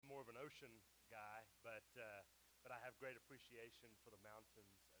ocean guy, but I have great appreciation for the mountains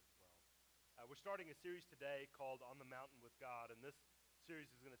as well. We're starting a series today called On the Mountain with God, and this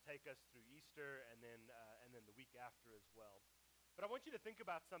series is going to take us through Easter and then the week after as well. But I want you to think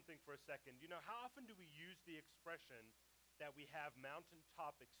about something for a second. You know, how often do we use the expression that we have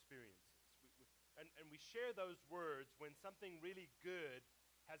mountaintop experiences? And we share those words when something really good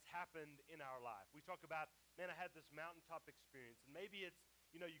has happened in our life. We talk about, man, I had this mountaintop experience. And maybe it's,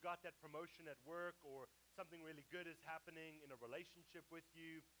 you know, you got that promotion at work, or something really good is happening in a relationship with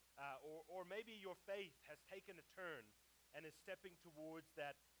you, or maybe your faith has taken a turn and is stepping towards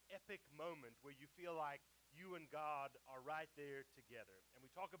that epic moment where you feel like you and God are right there together. And we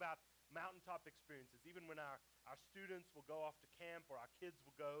talk about mountaintop experiences. Even when our students will go off to camp, or our kids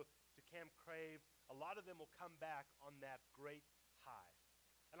will go to Camp Crave, a lot of them will come back on that great high.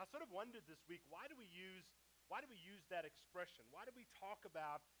 And I sort of wondered this week, why do we use that expression? Why do we talk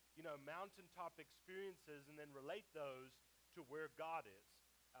about, you know, mountaintop experiences and then relate those to where God is?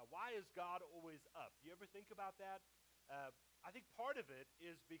 Why is God always up? You ever think about that? I think part of it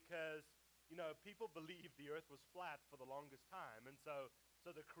is because, you know, people believed the earth was flat for the longest time. And so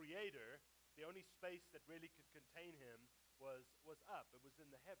the Creator, the only space that really could contain him was up. It was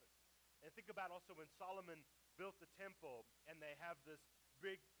in the heavens. And think about also when Solomon built the temple, and they have this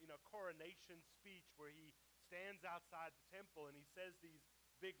big, you know, coronation speech where he stands outside the temple and he says these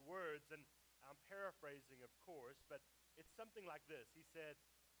big words, and I'm paraphrasing, of course, but it's something like this. He said,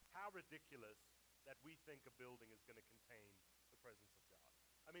 "How ridiculous that we think a building is going to contain the presence of God."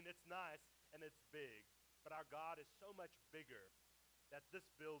 I mean, it's nice and it's big, but our God is so much bigger that this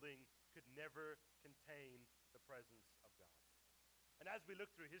building could never contain the presence of God. And as we look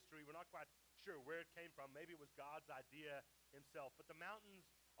through history, we're not quite sure where it came from. Maybe it was God's idea himself. But the mountains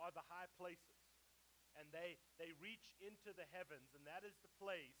are the high places, and they reach into the heavens, and that is the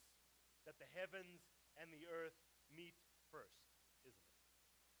place that the heavens and the earth meet first, isn't it?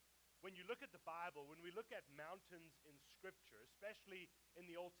 When you look at the Bible, when we look at mountains in Scripture, especially in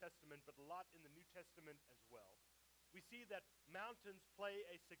the Old Testament, but a lot in the New Testament as well, we see that mountains play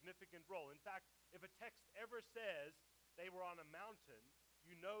a significant role. In fact, if a text ever says they were on a mountain,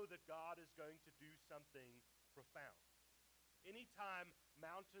 you know that God is going to do something profound. Anytime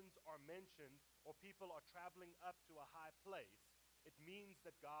mountains are mentioned or people are traveling up to a high place, it means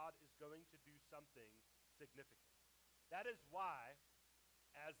that God is going to do something significant. That is why,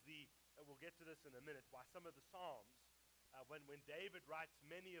 we'll get to this in a minute, why some of the Psalms, when David writes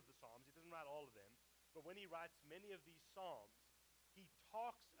many of the Psalms, he doesn't write all of them, but when he writes many of these Psalms, he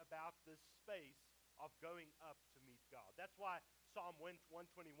talks about this space of going up to meet God. That's why Psalm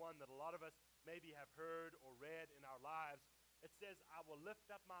 121, that a lot of us maybe have heard or read in our lives, it says, "I will lift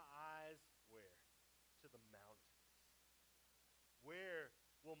up my eyes," where? To the mountains. Where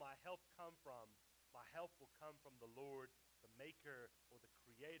will my help come from? My help will come from the Lord, the maker or the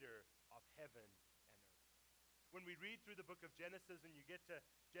creator of heaven and earth. When we read through the book of Genesis and you get to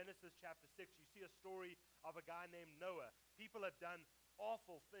Genesis chapter 6, you see a story of a guy named Noah. People have done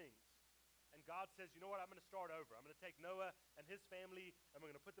awful things. And God says, you know what, I'm going to start over. I'm going to take Noah and his family, and we're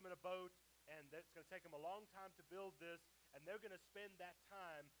going to put them in a boat, and it's going to take them a long time to build this, and they're going to spend that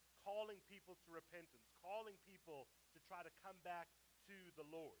time calling people to repentance, calling people to try to come back to the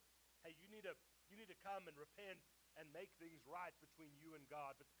Lord. Hey, you need to come and repent and make things right between you and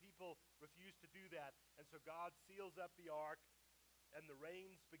God. But the people refuse to do that, and so God seals up the ark, and the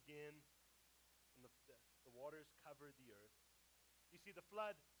rains begin, and the waters cover the earth. You see, the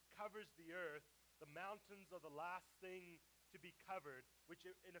flood covers the earth. The mountains are the last thing to be covered, which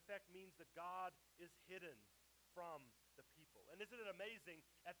in effect means that God is hidden from the people. And isn't it amazing,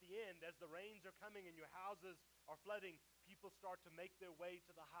 at the end, as the rains are coming and your houses are flooding, people start to make their way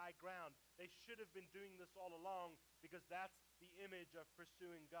to the high ground. They should have been doing this all along, because that's the image of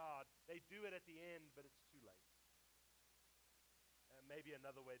pursuing God. They do it at the end, but it's too late. Maybe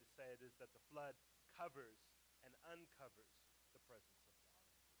another way to say it is that the flood covers and uncovers the presence of God.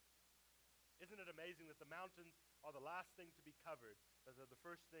 Isn't it amazing that the mountains are the last thing to be covered, but they're the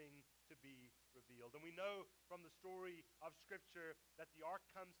first thing to be revealed? And we know from the story of Scripture that the ark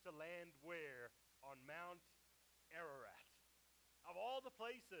comes to land where? On Mount Ararat. Of all the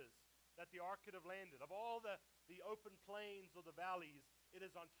places that the ark could have landed, of all the open plains or the valleys, it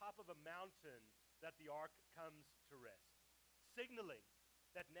is on top of a mountain that the ark comes to rest, signaling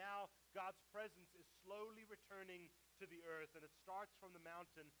that now God's presence is slowly returning to the earth, and it starts from the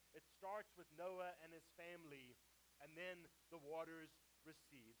mountain. It starts with Noah and his family, and then the waters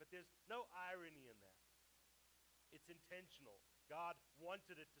recede. But there's no irony in that. It's intentional. God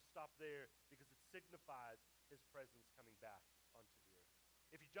wanted it to stop there because it signifies his presence coming back onto the earth.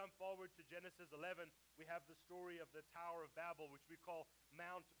 If you jump forward to Genesis 11, we have the story of the Tower of Babel, which we call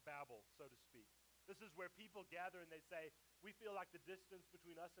Mount Babel, so to speak. This is where people gather and they say, we feel like the distance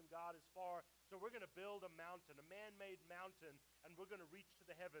between us and God is far, so we're going to build a mountain, a man-made mountain, and we're going to reach to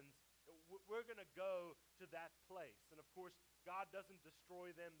the heavens. We're going to go to that place. And of course, God doesn't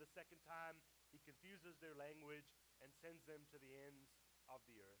destroy them the second time. He confuses their language and sends them to the ends of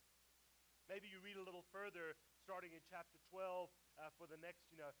the earth. Maybe you read a little further, starting in chapter 12, for the next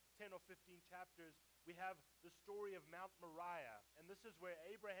 10 or 15 chapters, we have the story of Mount Moriah. And this is where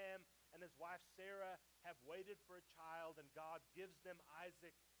Abraham and his wife Sarah have waited for a child, and God gives them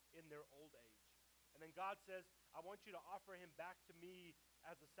Isaac in their old age. And then God says, I want you to offer him back to me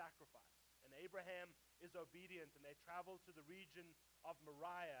as a sacrifice. And Abraham is obedient, and they travel to the region of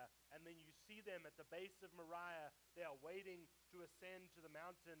Moriah. And then you see them at the base of Moriah. They are waiting to ascend to the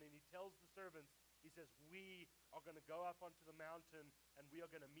mountain, and he tells the servants, he says, we are going to go up onto the mountain, and we are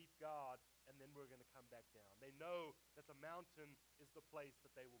going to meet God, and then we're going to come back down. They know that the mountain is the place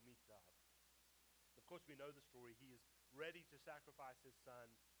that they will meet God. Of course, we know the story. He is ready to sacrifice his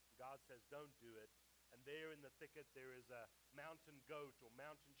son. God says, don't do it. And there in the thicket, there is a mountain goat or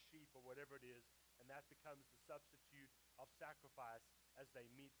mountain sheep or whatever it is, and that becomes the substitute of sacrifice as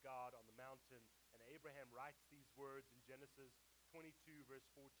they meet God on the mountain. And Abraham writes these words in Genesis 22, verse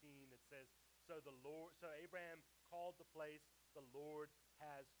 14. It says, so Abraham called the place, the Lord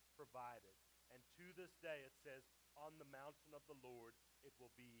has provided. And to this day, it says, on the mountain of the Lord, it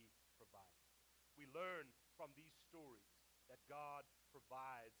will be provided. We learn from these stories that God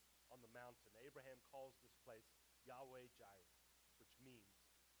provides on the mountain. Abraham calls this place Yahweh Jireh, which means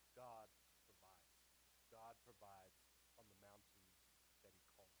God provides. God provides on the mountains that he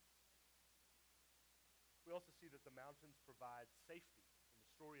calls. We also see that the mountains provide safety. In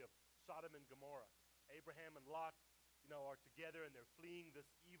the story of Sodom and Gomorrah, Abraham and Lot, are together and they're fleeing this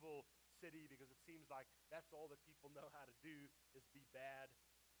evil city because it seems like that's all that people know how to do is be bad.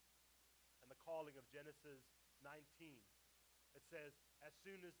 And the calling of Genesis 19, it says, as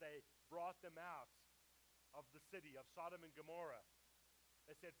soon as they brought them out of the city of Sodom and Gomorrah,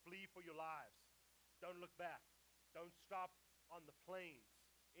 they said, flee for your lives. Don't look back. Don't stop on the plains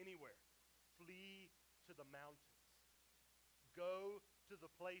anywhere. Flee to the mountains. Go to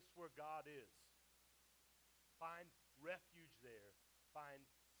the place where God is. Find refuge there. Find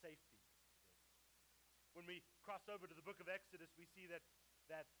safety there. When we cross over to the book of Exodus, we see that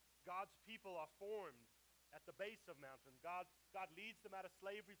God's people are formed at the base of mountain. God leads them out of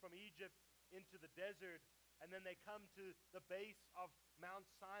slavery from Egypt into the desert, and then they come to the base of Mount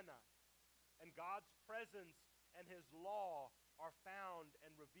Sinai. And God's presence and his law are found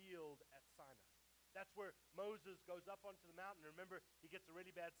and revealed at Sinai. That's where Moses goes up onto the mountain. Remember, he gets a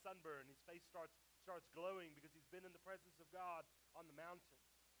really bad sunburn. His face starts glowing because he's been in the presence of God on the mountain.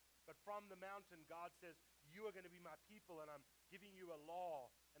 But from the mountain, God says, you are going to be my people, and I'm giving you a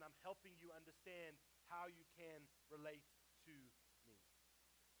law, and I'm helping you understand how you can relate to me.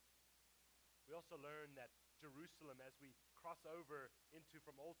 We also learn that Jerusalem, as we cross over into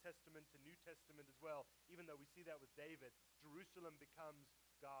from Old Testament to New Testament as well, even though we see that with David, Jerusalem becomes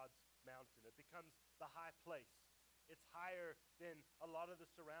God's mountain. It becomes the high place. It's higher than a lot of the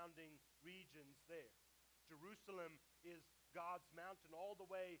surrounding regions there. Jerusalem is God's mountain all the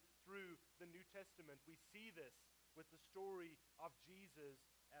way through the New Testament. We see this with the story of Jesus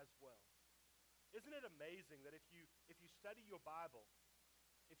as well. Isn't it amazing that if you study your Bible,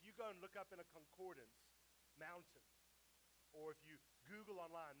 if you go and look up in a concordance, mountain, or if you Google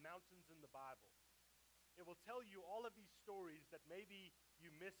online, mountains in the Bible, it will tell you all of these stories that maybe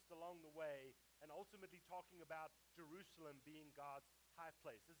you missed along the way, and ultimately talking about Jerusalem being God's high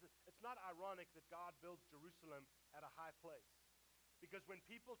place. It's not ironic that God builds Jerusalem at a high place. Because when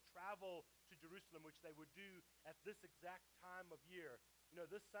people travel to Jerusalem, which they would do at this exact time of year,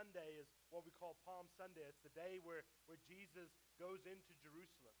 this Sunday is what we call Palm Sunday. It's the day where Jesus goes into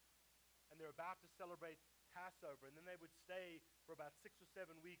Jerusalem. And they're about to celebrate Passover. And then they would stay for about 6 or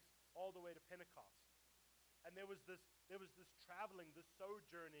 7 weeks all the way to Pentecost. And there was this traveling, this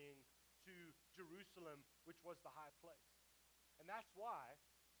sojourning to Jerusalem, which was the high place. And that's why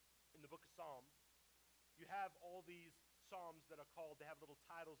in the book of Psalms, you have all these Psalms that are called, they have little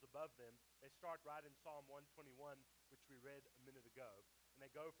titles above them. They start right in Psalm 121, which we read a minute ago. And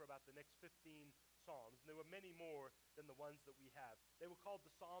they go for about the next 15 Psalms. And there were many more than the ones that we have. They were called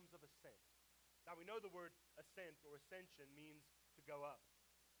the Psalms of Ascent. Now we know the word ascent or ascension means to go up.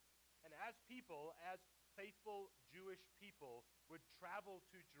 And as people, as faithful Jewish people would travel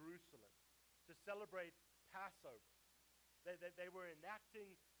to Jerusalem to celebrate Passover, They were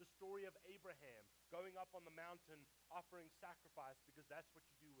enacting the story of Abraham going up on the mountain, offering sacrifice, because that's what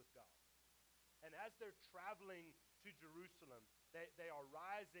you do with God. And as they're traveling to Jerusalem, they are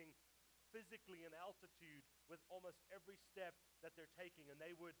rising physically in altitude with almost every step that they're taking. And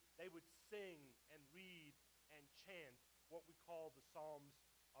they would sing and read and chant what we call the Psalms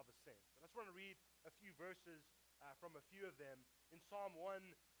of Ascent. And I just want to read a few verses from a few of them. In Psalm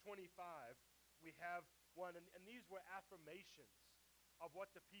 125, we have one, and these were affirmations of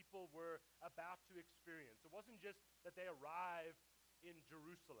what the people were about to experience. It wasn't just that they arrived in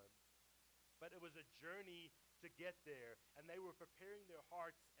Jerusalem, but it was a journey to get there, and they were preparing their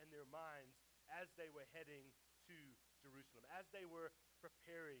hearts and their minds as they were heading to Jerusalem, as they were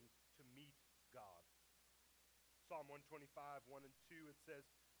preparing to meet God. Psalm 125, 1 and 2, it says,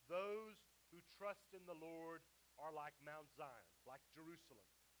 "Those who trust in the Lord are like Mount Zion, like Jerusalem,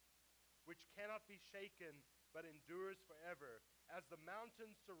 which cannot be shaken but endures forever. As the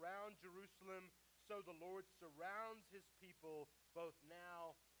mountains surround Jerusalem, so the Lord surrounds his people both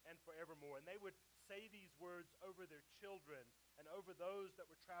now and forevermore." And they would say these words over their children and over those that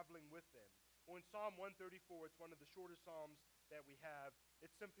were traveling with them. Or in Psalm 134, it's one of the shorter psalms that we have,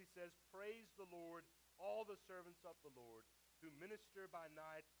 it simply says, "Praise the Lord, all the servants of the Lord, who minister by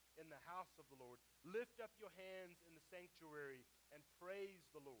night in the house of the Lord. Lift up your hands in the sanctuary and praise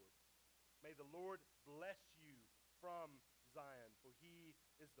the Lord. May the Lord bless you from Zion, for he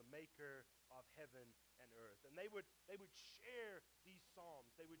is the maker of heaven and earth." And they would share these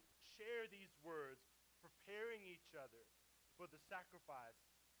psalms. They would share these words, preparing each other for the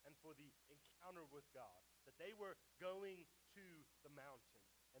sacrifice and for the encounter with God. That they were going to the mountain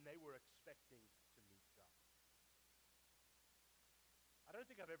and they were expecting to meet God. I don't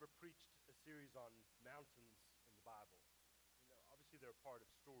think I've ever preached a series on mountains in the Bible. Obviously they're a part of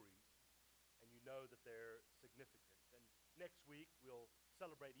stories, and you know that they're significant. And next week we'll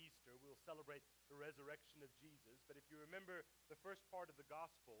celebrate Easter. We'll celebrate the resurrection of Jesus. But if you remember the first part of the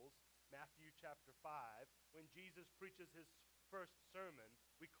Gospels, Matthew chapter 5, when Jesus preaches his first sermon,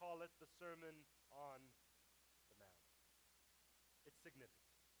 we call it the Sermon on the Mount. It's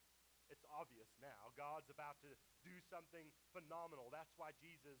significant. It's obvious now. God's about to do something phenomenal. That's why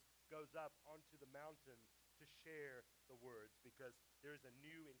Jesus goes up onto the mountain to share the words, because there's a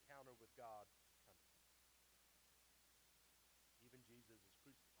new encounter with God coming. Even Jesus is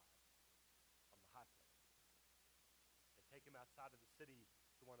crucified on the high place. They take him outside of the city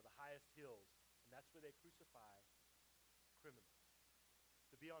to one of the highest hills, and that's where they crucify criminals,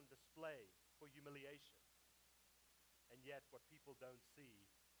 to be on display for humiliation. And yet what people don't see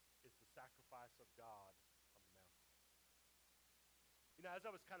is the sacrifice of God on the mountain. As I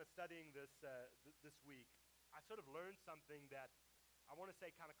was kind of studying this this week, I sort of learned something that I want to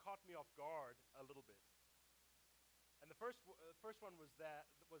say kind of caught me off guard a little bit. And the first one was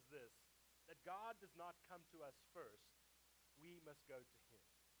this, that God does not come to us first. We must go to him.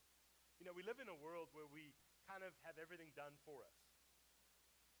 We live in a world where we kind of have everything done for us.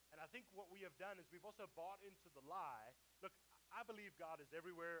 And I think what we have done is we've also bought into the lie. Look, I believe God is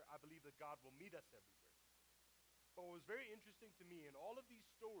everywhere. I believe that God will meet us everywhere. But what was very interesting to me in all of these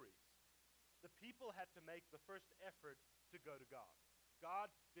stories, the people had to make the first effort to go to God. God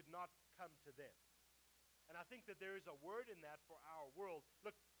did not come to them. And I think that there is a word in that for our world.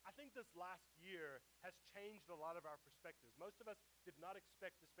 Look, I think this last year has changed a lot of our perspectives. Most of us did not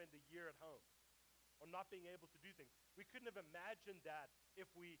expect to spend a year at home or not being able to do things. We couldn't have imagined that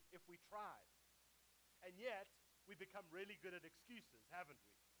if we tried. And yet, we become really good at excuses, haven't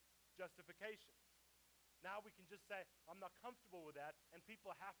we? Justifications. Now we can just say, I'm not comfortable with that, and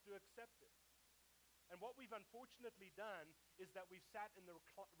people have to accept it. And what we've unfortunately done is that we've sat in the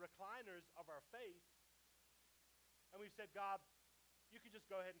recliners of our faith, and we've said, God, you can just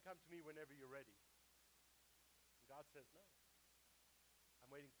go ahead and come to me whenever you're ready. And God says, no. I'm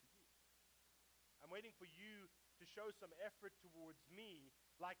waiting for you. I'm waiting for you to show some effort towards me,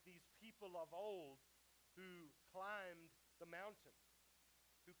 like these people of old who climbed the mountain,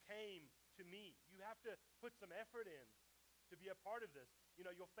 who came to me. You have to put some effort in to be a part of this.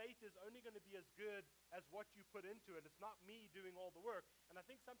 Your faith is only going to be as good as what you put into it. It's not me doing all the work. And I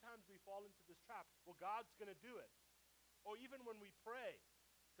think sometimes we fall into this trap. Well, God's going to do it. Or even when we pray,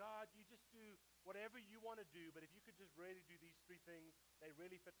 God, you just do whatever you want to do, but if you could just really do these three things, they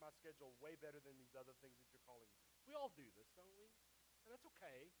really fit my schedule way better than these other things that you're calling me to. We all do this, don't we? And that's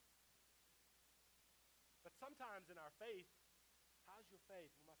okay. But sometimes in our faith, how's your faith?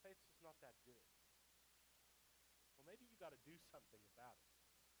 Well, my faith's just not that good. Well, maybe you got to do something about it.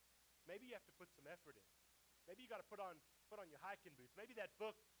 Maybe you have to put some effort in. Maybe you got to put on your hiking boots. Maybe that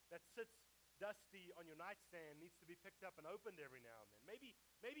book that sits dusty on your nightstand needs to be picked up and opened every now and then.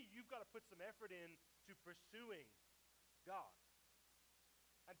 Maybe you've got to put some effort in to pursuing God.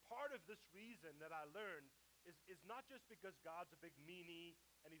 And part of this reason that I learned is not just because God's a big meanie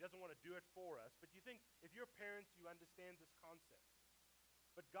and he doesn't want to do it for us, but you think if you're parents, you understand this concept.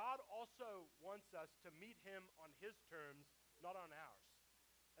 But God also wants us to meet him on his terms, not on ours.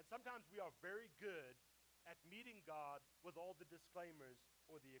 And sometimes we are very good at meeting God with all the disclaimers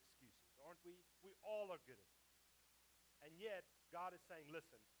or the excuses, aren't we? We all are good at that. And yet, God is saying,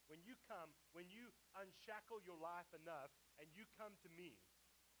 listen, when you come, when you unshackle your life enough and you come to me,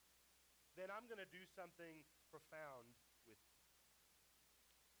 then I'm going to do something profound with you.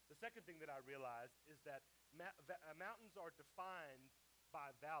 The second thing that I realized is that mountains are defined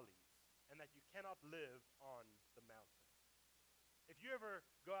by valleys and that you cannot live on the mountain. If you ever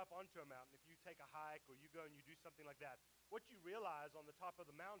go up onto a mountain, if you take a hike or you go and you do something like that, what you realize on the top of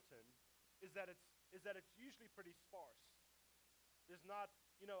the mountain is that it's usually pretty sparse. There's not,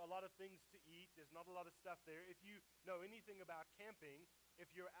 a lot of things to eat. There's not a lot of stuff there. If you know anything about camping,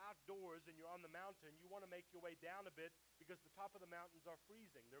 if you're outdoors and you're on the mountain, you want to make your way down a bit because the top of the mountains are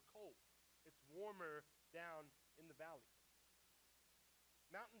freezing. They're cold. It's warmer down in the valley.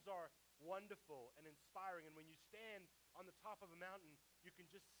 Mountains are wonderful and inspiring, and when you stand on the top of a mountain, you can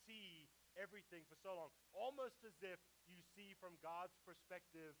just see everything for so long, almost as if you see from God's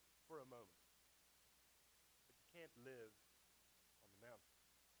perspective for a moment. But you can't live on the mountain.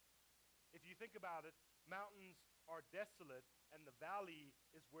 If you think about it, mountains are desolate, and the valley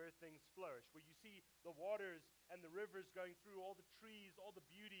is where things flourish, where you see the waters and the rivers going through, all the trees, all the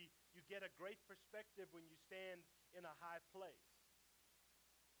beauty. You get a great perspective when you stand in a high place.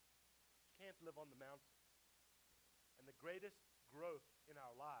 You can't live on the mountain. And the greatest growth in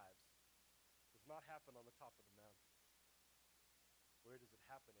our lives does not happen on the top of the mountain. Where does it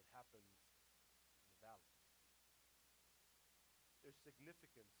happen? It happens in the valley. There's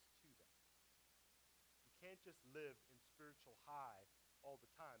significance to that. You can't just live in spiritual high all the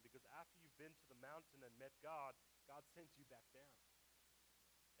time, because after you've been to the mountain and met God, God sends you back down.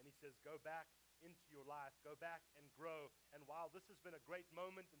 And he says, go back into your life, go back and grow. And while this has been a great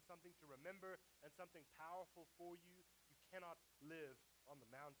moment and something to remember and something powerful for you, you cannot live on the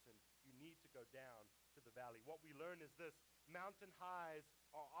mountain. You need to go down to the valley. What we learn is this: mountain highs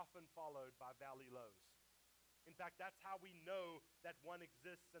are often followed by valley lows. In fact, that's how we know that one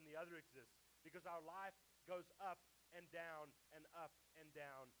exists and the other exists, because our life goes up and down and up and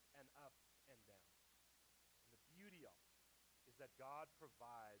down and up and down. And the beauty of it is that God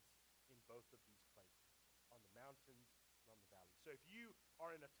provides in both of these places, on the mountains and on the valley. So if you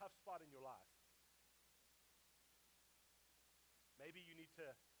are in a tough spot in your life, maybe you need to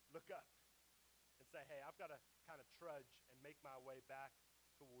look up and say, hey, I've got to kind of trudge and make my way back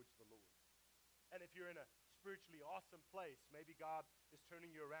towards the Lord. And if you're in a spiritually awesome place, maybe God is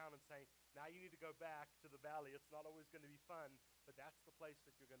turning you around and saying, now you need to go back to the valley. It's not always going to be fun, but that's the place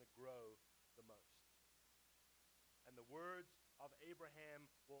that you're going to grow the most. And the words of Abraham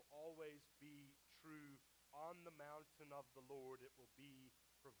will always be true. On the mountain of the Lord it will be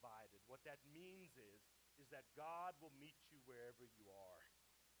provided. What that means is that God will meet you wherever you are.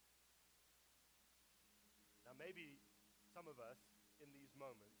 Now maybe some of us in these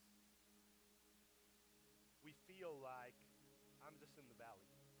moments, we feel like I'm just in the valley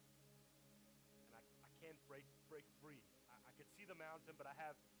and I can't break free. I could see the mountain, but I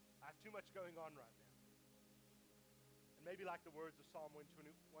have too much going on right now. And maybe like the words of Psalm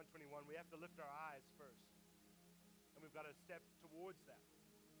 121, we have to lift our eyes first. And we've got to step towards that.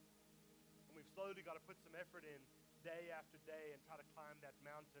 And we've slowly got to put some effort in day after day and try to climb that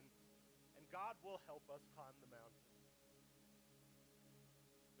mountain. And God will help us climb the mountain.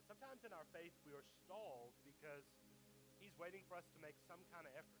 But sometimes in our faith we are stalled because he's waiting for us to make some kind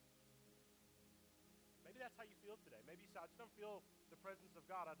of effort. Maybe that's how you feel today. Maybe you say, I just don't feel the presence of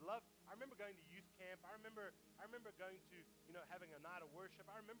God. I remember going to youth camp. I remember going to, having a night of worship.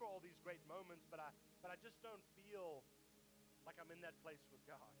 I remember all these great moments, but I just don't feel like I'm in that place with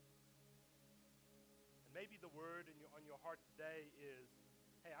God. And maybe the word on your heart today is,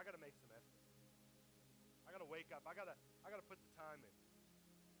 hey, I got to make some effort. I got to wake up. I got to put the time in.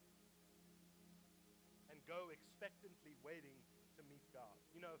 And go expectantly waiting to meet God.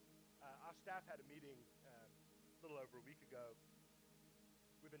 Our staff had a meeting a little over a week ago.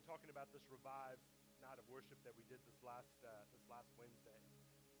 We've been talking about this revived night of worship that we did this last Wednesday.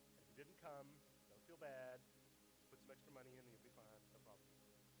 And if you didn't come, don't feel bad. Just put some extra money in and you'll be fine. No problem.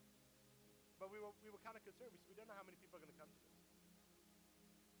 But we were kind of concerned. We said, we don't know how many people are going to come to this.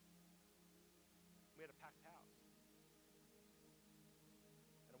 We had a packed house.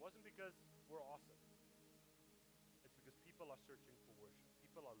 And it wasn't because we're awesome. It's because people are searching for worship.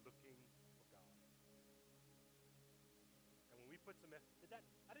 People are looking for God. And when we put some effort,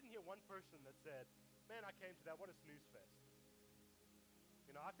 I didn't hear one person that said, man, I came to that, what a snooze fest.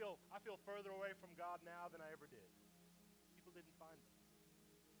 You know, I feel further away from God now than I ever did. People didn't find that.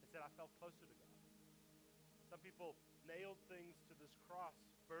 They said, I felt closer to God. Some people nailed things to this cross,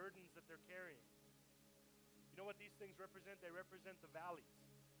 burdens that they're carrying. You know what these things represent? They represent the valleys.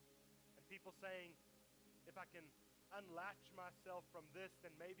 And people saying, if I can unlatch myself from this,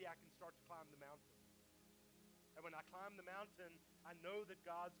 then maybe I can start to climb the mountain. And when I climb the mountain, I know that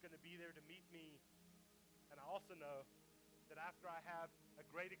God's going to be there to meet me. And I also know that after I have a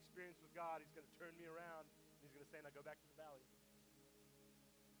great experience with God, He's going to turn me around and He's going to say, now go back to the valley.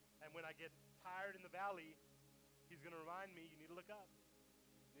 And when I get tired in the valley, He's going to remind me, you need to look up.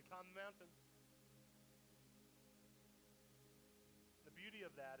 You need to climb the mountain. The beauty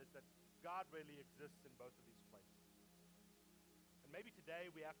of that is that God really exists in both of these places. And maybe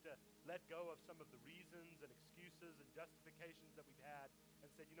today we have to let go of some of the reasons and excuses and justifications that we've had and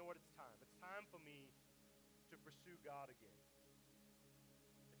said, you know what, it's time. It's time for me to pursue God again.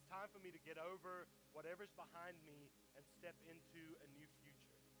 It's time for me to get over whatever's behind me and step into a new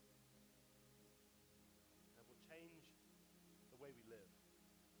future. And it will change the way we live.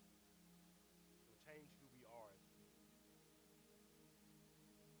 It will change who we are as people.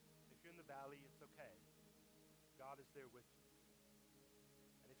 If you're in the valley, it's okay. God is there with you.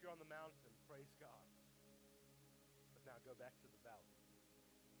 And if you're on the mountain, praise God. But now go back to the valley.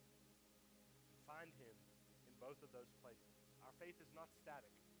 And find Him in both of those places. Our faith is not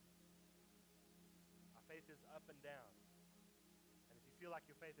static. Our faith is up and down. And if you feel like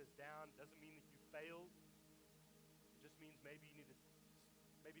your faith is down, it doesn't mean that you failed. It just means maybe you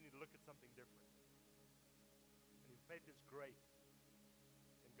need to look at something different. And if your faith is great,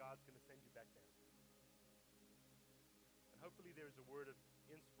 then God's going to send you back down. And hopefully there's a word of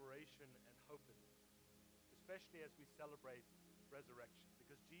inspiration and hope in this, especially as we celebrate resurrection,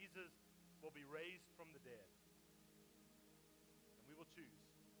 because Jesus will be raised from the dead. And we will choose.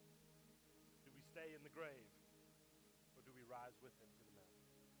 Do we stay in the grave, or do we rise with Him to the mountain?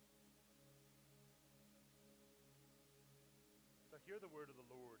 So hear the word of the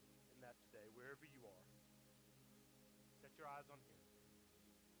Lord in that today, wherever you are. Set your eyes on Him.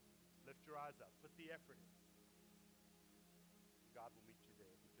 Lift your eyes up. Put the effort in. God will meet you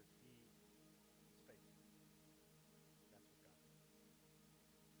there because He is faithful. That's what God does.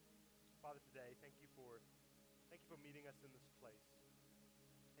 Father, today, thank you for meeting us in this place.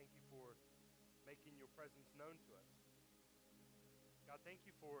 Thank you for making your presence known to us. God, thank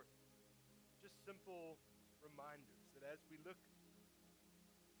you for just simple reminders that as we look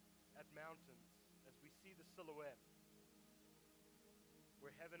at mountains, as we see the silhouette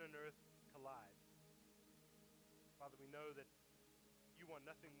where heaven and earth collide, Father, we know that you want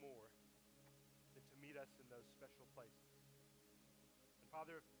nothing more than to meet us in those special places. And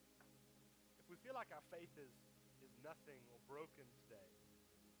Father, if we feel like our faith is nothing or broken today,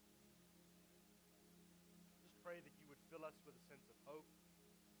 just pray that you would fill us with a sense of hope,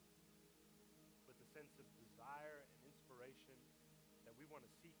 with a sense of desire and inspiration, that we want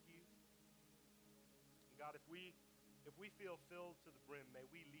to seek you. And God, if we feel filled to the brim, may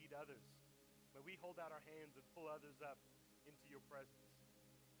we lead others. May we hold out our hands and pull others up into your presence.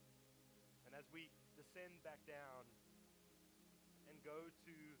 And as we descend back down and go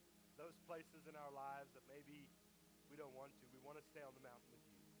to those places in our lives that maybe we don't want to, we want to stay on the mountain with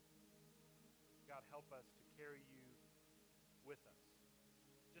you. God, help us to carry you with us.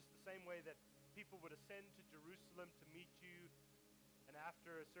 Just the same way that people would ascend to Jerusalem to meet you, and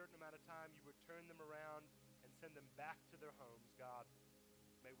after a certain amount of time you would turn them around and send them back to their homes, God,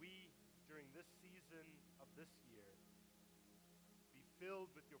 may we, during this season of this year, be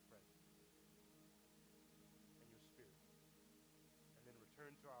filled with your presence and your Spirit, and then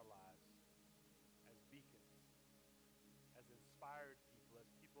return to our lives as beacons, as inspired people, as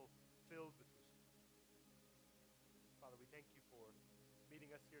people filled with your Spirit. Father, we thank you for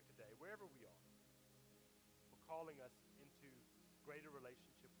meeting us here today, wherever we are, for calling us into greater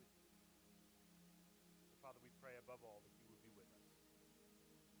relationship with you. And Father, we pray above all that you would be with us,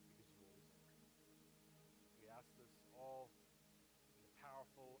 because you always are. We ask this all in the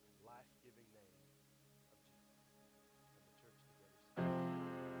powerful and life-giving name